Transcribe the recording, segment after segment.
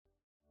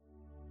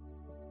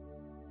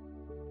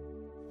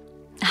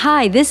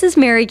Hi, this is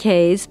Mary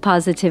Kaye's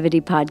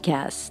Positivity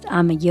Podcast.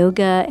 I'm a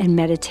yoga and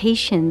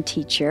meditation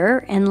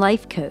teacher and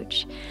life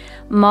coach.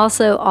 I'm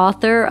also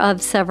author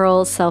of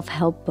several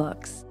self-help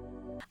books.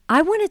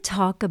 I want to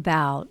talk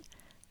about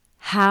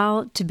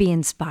how to be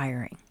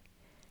inspiring.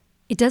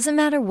 It doesn't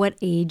matter what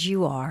age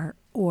you are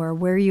or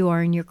where you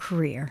are in your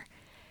career.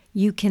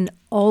 You can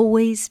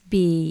always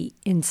be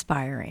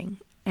inspiring,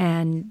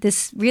 and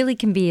this really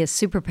can be a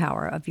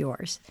superpower of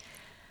yours.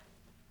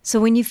 So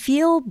when you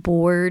feel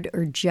bored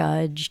or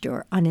judged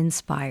or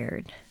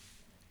uninspired,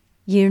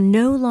 you're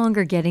no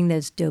longer getting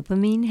those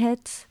dopamine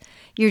hits.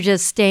 You're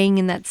just staying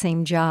in that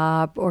same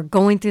job or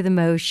going through the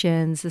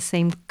motions, the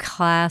same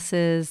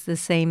classes, the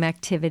same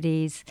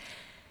activities.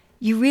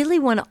 You really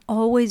want to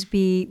always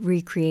be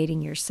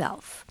recreating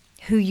yourself,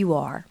 who you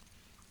are.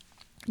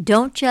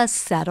 Don't just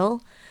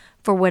settle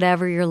for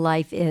whatever your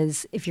life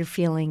is if you're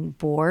feeling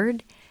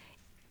bored.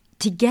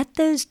 To get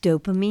those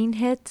dopamine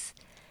hits,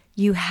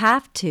 you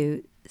have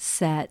to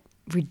set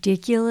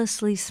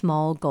ridiculously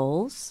small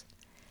goals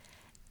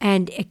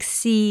and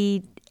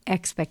exceed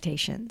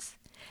expectations.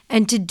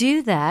 And to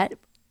do that,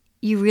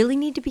 you really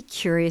need to be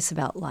curious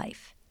about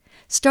life.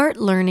 Start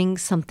learning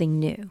something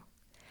new.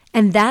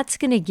 And that's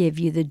going to give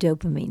you the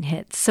dopamine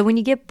hits. So when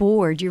you get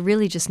bored, you're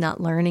really just not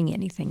learning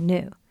anything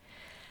new.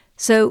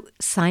 So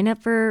sign up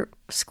for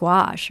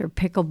squash or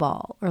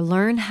pickleball, or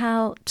learn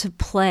how to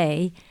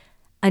play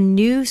a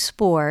new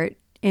sport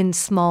in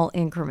small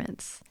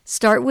increments.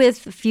 Start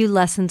with a few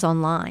lessons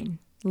online.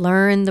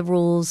 Learn the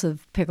rules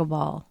of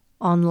pickleball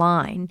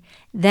online,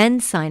 then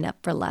sign up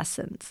for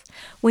lessons.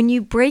 When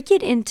you break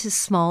it into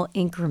small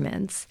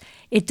increments,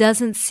 it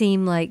doesn't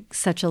seem like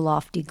such a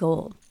lofty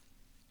goal.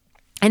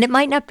 And it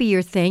might not be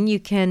your thing. You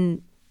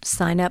can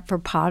sign up for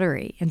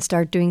pottery and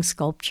start doing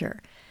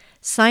sculpture.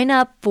 Sign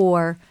up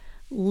for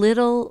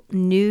little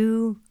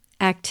new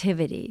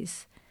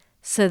activities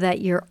so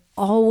that you're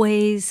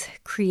always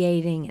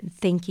creating and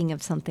thinking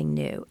of something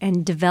new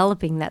and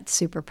developing that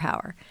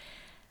superpower.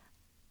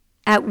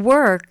 At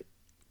work,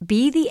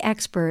 be the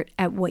expert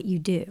at what you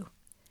do.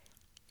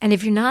 And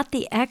if you're not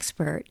the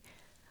expert,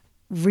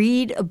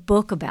 read a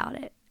book about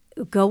it.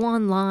 Go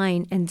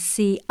online and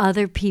see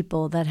other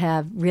people that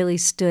have really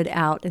stood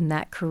out in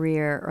that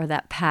career or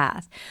that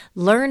path.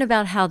 Learn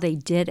about how they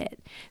did it.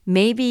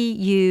 Maybe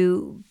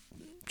you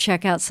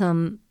check out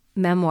some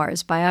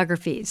memoirs,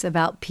 biographies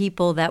about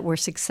people that were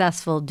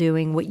successful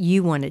doing what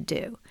you want to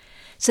do.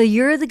 So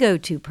you're the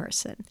go-to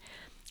person.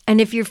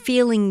 And if you're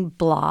feeling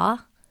blah,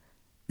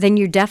 then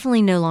you're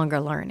definitely no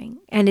longer learning.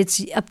 And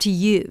it's up to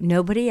you,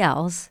 nobody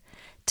else,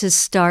 to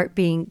start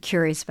being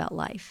curious about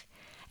life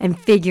and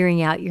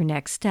figuring out your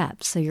next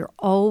steps. So you're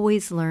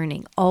always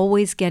learning,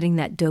 always getting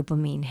that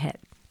dopamine hit.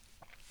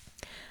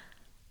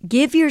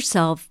 Give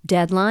yourself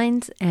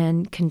deadlines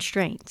and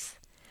constraints.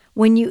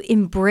 When you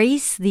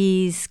embrace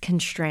these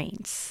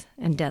constraints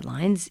and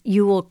deadlines,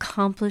 you will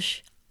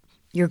accomplish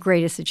your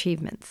greatest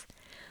achievements.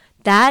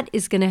 That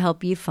is going to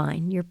help you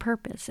find your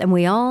purpose. And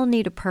we all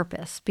need a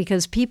purpose,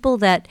 because people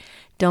that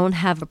don't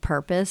have a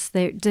purpose,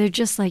 they're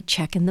just like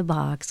checking the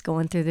box,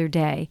 going through their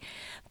day,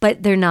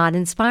 but they're not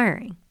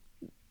inspiring.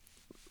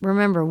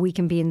 Remember, we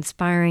can be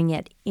inspiring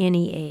at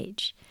any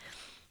age.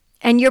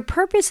 And your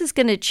purpose is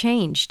going to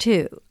change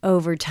too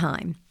over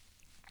time.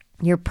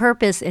 Your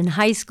purpose in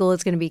high school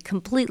is going to be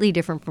completely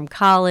different from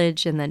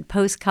college, and then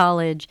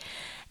post-college,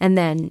 and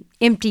then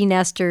empty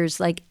nesters,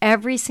 like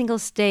every single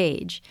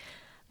stage.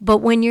 But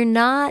when you're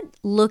not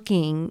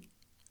looking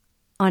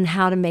on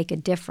how to make a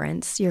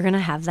difference, you're going to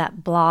have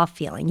that blah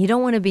feeling. You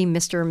don't want to be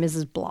Mr. or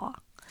Mrs. Blah.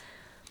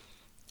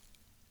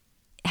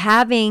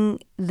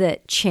 Having the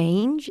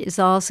change is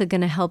also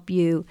going to help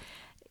you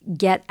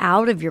get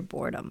out of your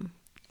boredom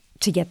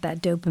to get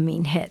that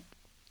dopamine hit.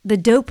 The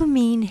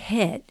dopamine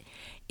hit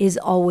is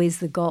always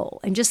the goal.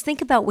 And just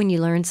think about when you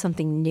learn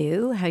something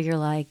new, how you're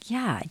like,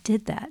 yeah, I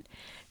did that.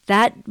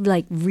 That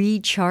like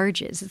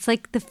recharges. It's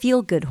like the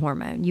feel-good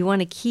hormone. You want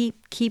to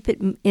keep it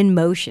in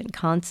motion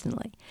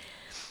constantly.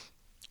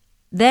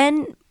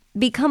 Then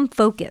become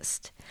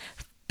focused.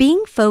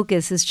 Being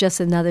focused is just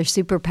another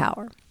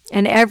superpower.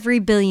 And every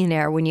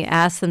billionaire, when you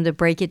ask them to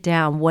break it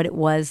down, what it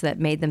was that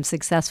made them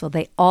successful,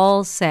 they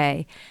all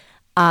say,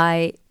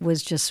 I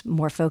was just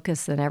more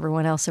focused than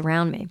everyone else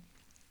around me.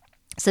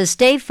 So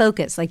stay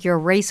focused like you're a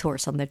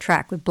racehorse on the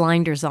track with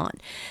blinders on.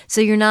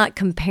 So you're not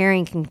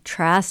comparing,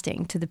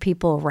 contrasting to the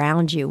people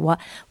around you.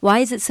 Why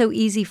is it so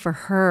easy for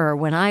her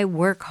when I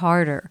work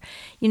harder?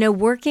 You know,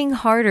 working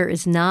harder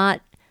is not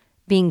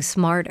being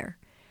smarter.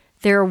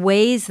 There are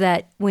ways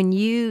that when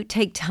you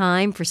take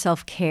time for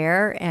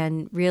self-care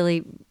and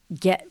really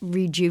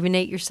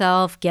rejuvenate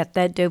yourself, get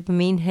that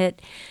dopamine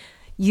hit,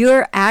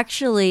 you're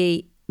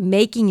actually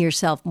making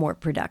yourself more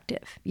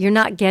productive. You're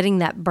not getting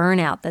that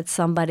burnout that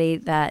somebody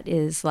that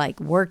is like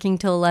working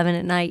till 11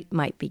 at night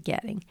might be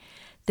getting.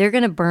 They're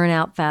going to burn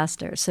out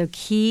faster. So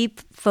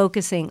keep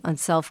focusing on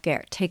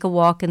self-care. Take a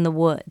walk in the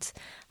woods.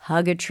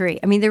 Hug a tree.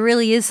 I mean, there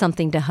really is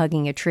something to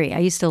hugging a tree. I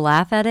used to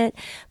laugh at it,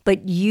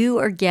 but you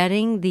are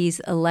getting these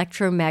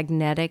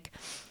electromagnetic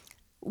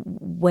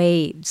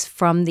waves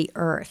from the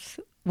earth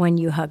when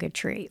you hug a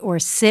tree, or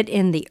sit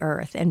in the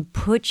earth and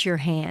put your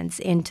hands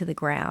into the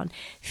ground.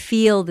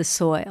 Feel the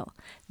soil.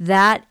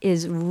 That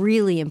is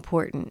really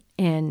important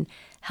in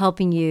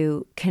helping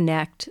you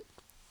connect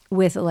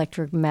with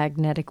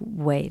electromagnetic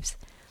waves.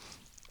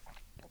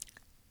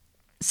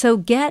 So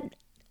get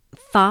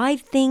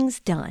 5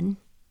 things done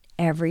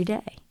every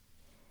day.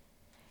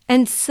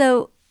 And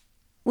so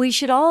we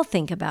should all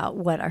think about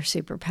what our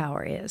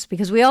superpower is,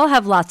 because we all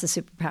have lots of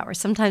superpowers.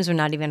 Sometimes we're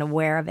not even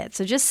aware of it.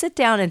 So just sit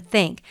down and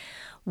think,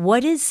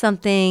 what is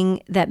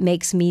something that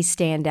makes me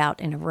stand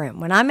out in a room?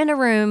 When I'm in a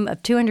room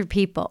of 200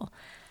 people,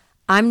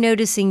 I'm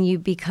noticing you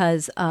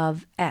because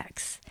of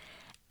X.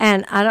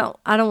 And I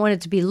don't want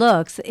it to be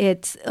looks.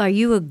 It's, are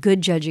you a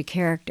good judge of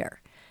character?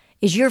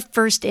 Is your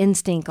first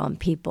instinct on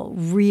people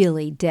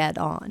really dead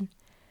on?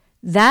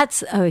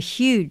 That's a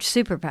huge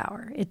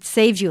superpower. It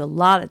saves you a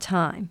lot of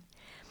time.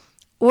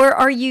 Or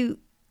are you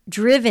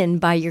driven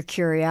by your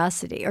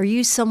curiosity? Are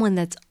you someone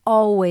that's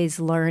always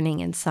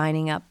learning and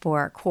signing up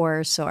for a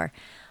course or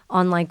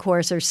online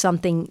course or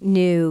something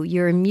new?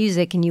 You're in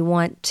music and you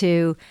want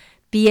to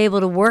be able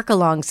to work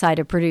alongside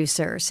a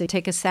producer. So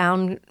take a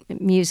sound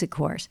music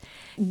course.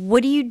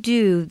 What do you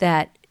do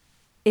that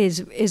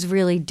is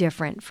really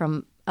different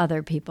from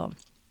other people?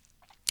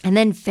 And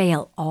then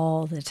fail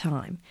all the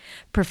time.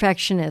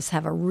 Perfectionists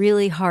have a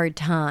really hard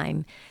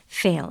time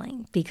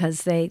failing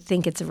because they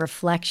think it's a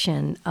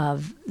reflection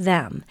of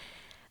them.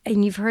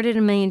 And you've heard it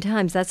a million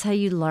times. That's how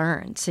you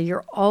learn. So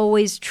you're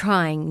always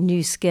trying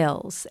new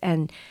skills.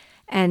 And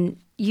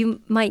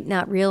you might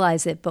not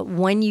realize it, but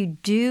when you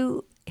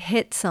do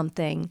hit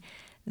something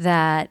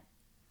that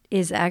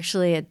is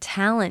actually a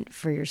talent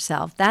for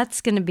yourself, that's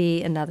going to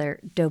be another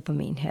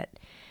dopamine hit.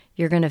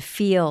 You're going to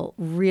feel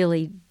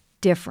really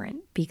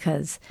different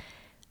because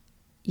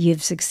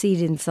you've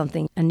succeeded in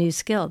something, a new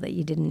skill that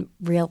you didn't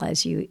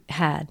realize you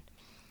had.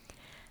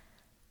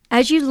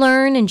 As you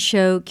learn and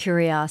show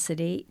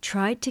curiosity,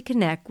 try to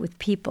connect with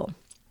people.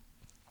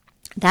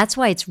 That's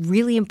why it's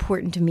really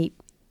important to meet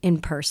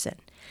in person.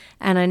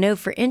 And I know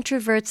for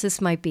introverts,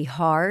 this might be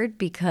hard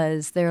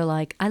because they're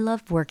like, I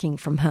love working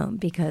from home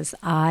because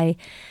I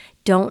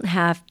don't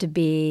have to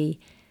be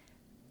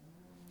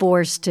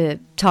forced to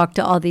talk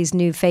to all these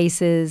new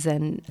faces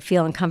and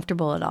feel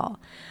uncomfortable at all.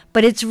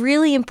 But it's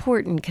really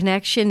important.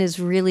 Connection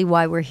is really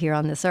why we're here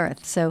on this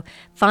earth. So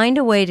find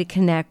a way to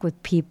connect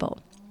with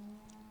people.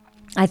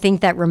 I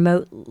think that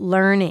remote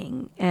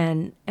learning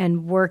and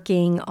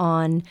working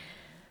on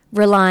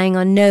relying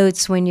on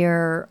notes when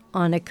you're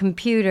on a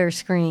computer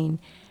screen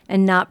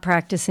and not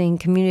practicing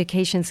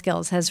communication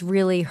skills has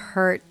really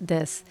hurt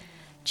this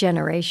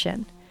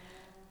generation.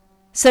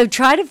 So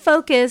try to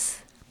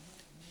focus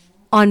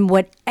on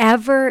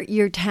whatever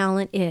your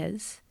talent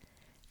is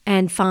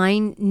and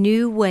find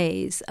new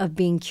ways of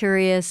being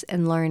curious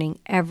and learning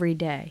every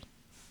day.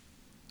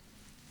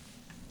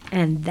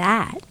 And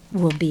that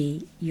will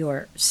be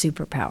your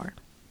superpower.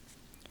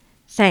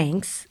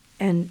 Thanks.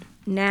 And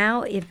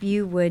now if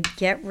you would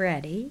get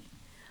ready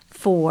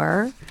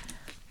for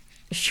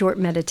a short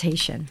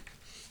meditation.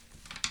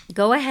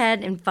 Go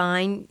ahead and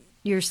find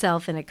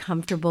yourself in a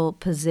comfortable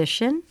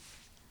position.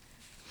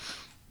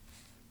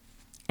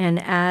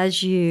 And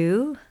as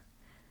you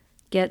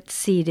get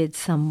seated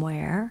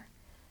somewhere,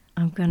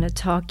 I'm going to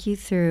talk you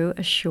through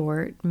a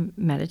short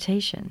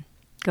meditation.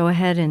 Go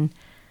ahead and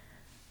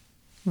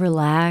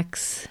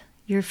relax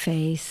your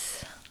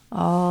face,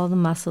 all the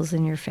muscles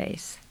in your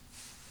face.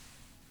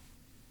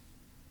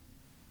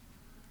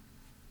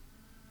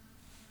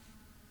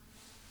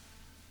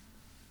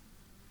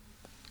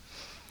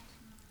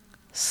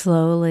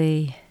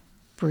 Slowly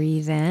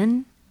breathe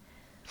in.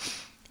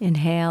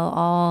 Inhale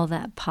all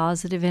that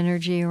positive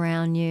energy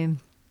around you.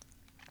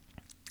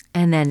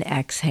 And then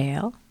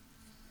exhale.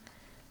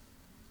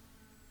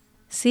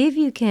 See if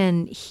you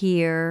can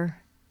hear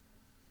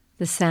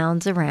the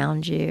sounds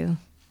around you.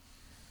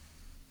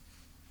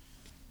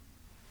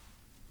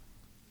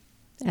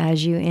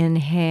 As you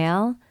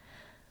inhale,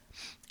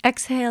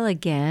 exhale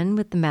again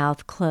with the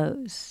mouth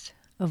closed.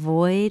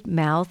 Avoid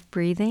mouth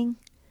breathing.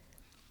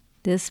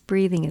 This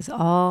breathing is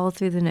all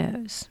through the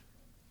nose.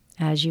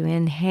 As you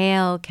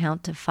inhale,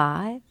 count to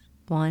 5.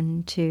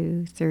 1,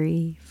 2,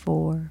 3,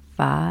 4,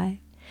 5.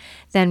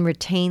 Then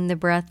retain the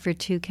breath for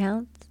 2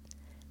 counts.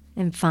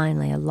 And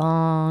finally, a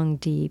long,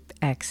 deep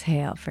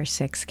exhale for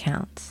 6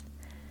 counts.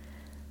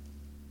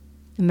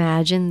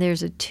 Imagine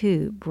there's a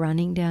tube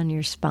running down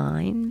your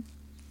spine,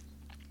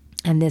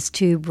 and this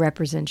tube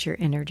represents your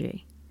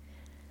energy.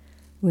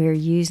 We're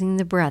using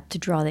the breath to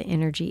draw the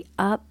energy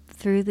up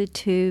through the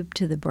tube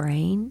to the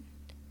brain.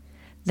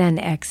 Then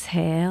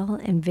exhale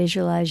and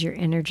visualize your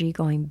energy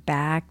going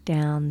back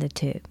down the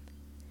tube.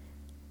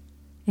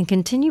 And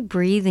continue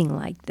breathing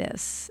like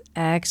this,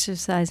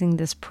 exercising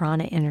this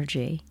prana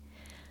energy,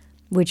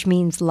 which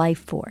means life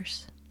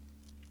force.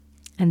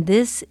 And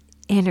this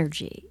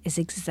energy is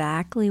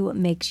exactly what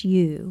makes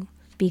you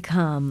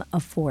become a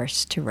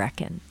force to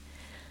reckon.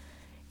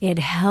 It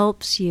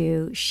helps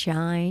you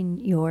shine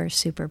your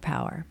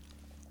superpower,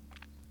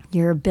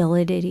 your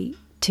ability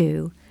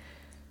to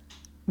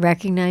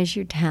recognize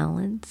your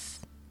talents,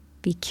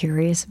 be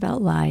curious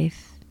about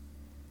life,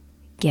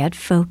 get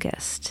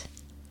focused,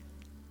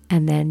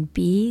 and then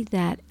be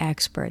that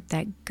expert,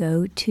 that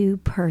go-to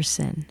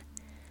person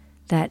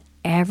that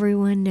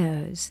everyone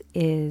knows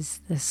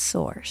is the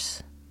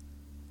source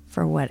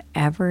for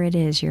whatever it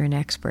is you're an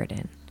expert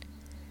in.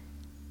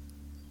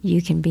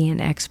 You can be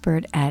an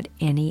expert at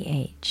any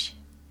age.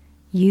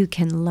 You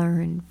can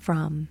learn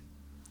from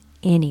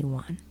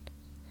anyone,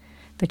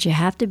 but you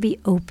have to be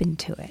open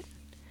to it.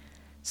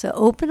 So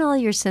open all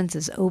your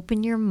senses,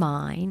 open your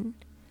mind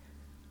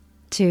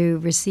to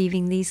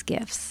receiving these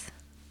gifts,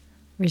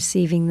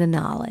 receiving the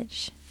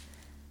knowledge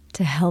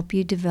to help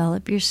you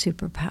develop your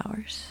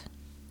superpowers.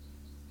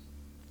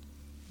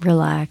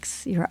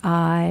 Relax your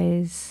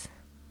eyes,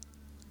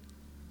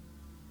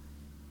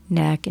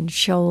 neck and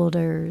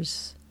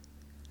shoulders,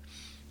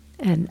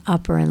 and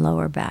upper and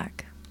lower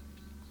back.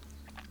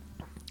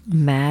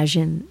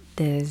 Imagine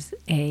there's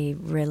a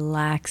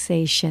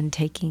relaxation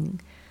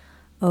taking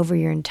over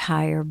your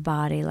entire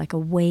body, like a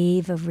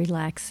wave of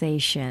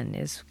relaxation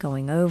is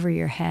going over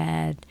your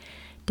head,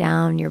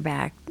 down your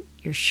back,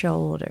 your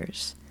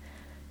shoulders,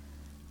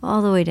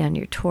 all the way down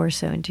your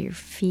torso into your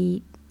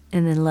feet,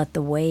 and then let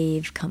the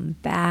wave come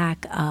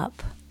back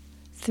up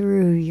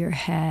through your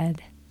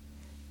head,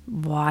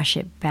 wash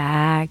it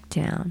back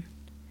down.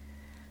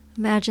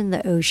 Imagine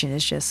the ocean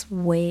is just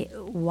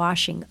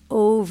washing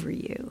over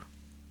you,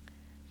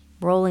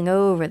 rolling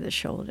over the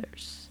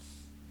shoulders.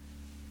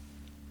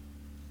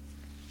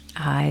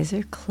 Eyes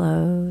are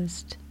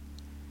closed.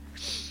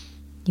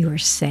 You are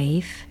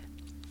safe.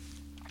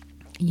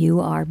 You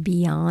are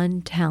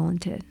beyond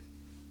talented.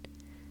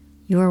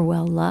 You are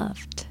well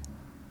loved.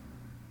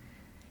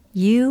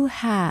 You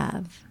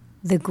have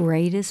the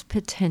greatest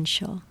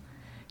potential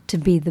to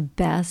be the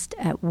best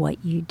at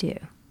what you do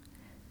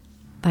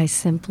by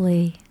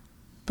simply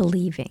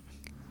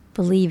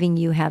believing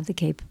you have the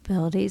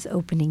capabilities,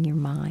 opening your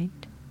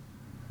mind.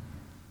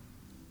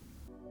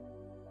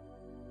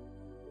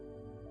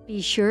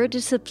 Be sure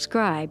to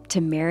subscribe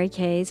to Mary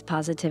Kaye's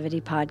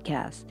Positivity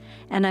Podcast,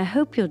 and I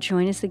hope you'll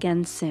join us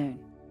again soon.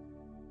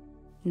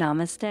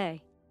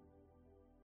 Namaste.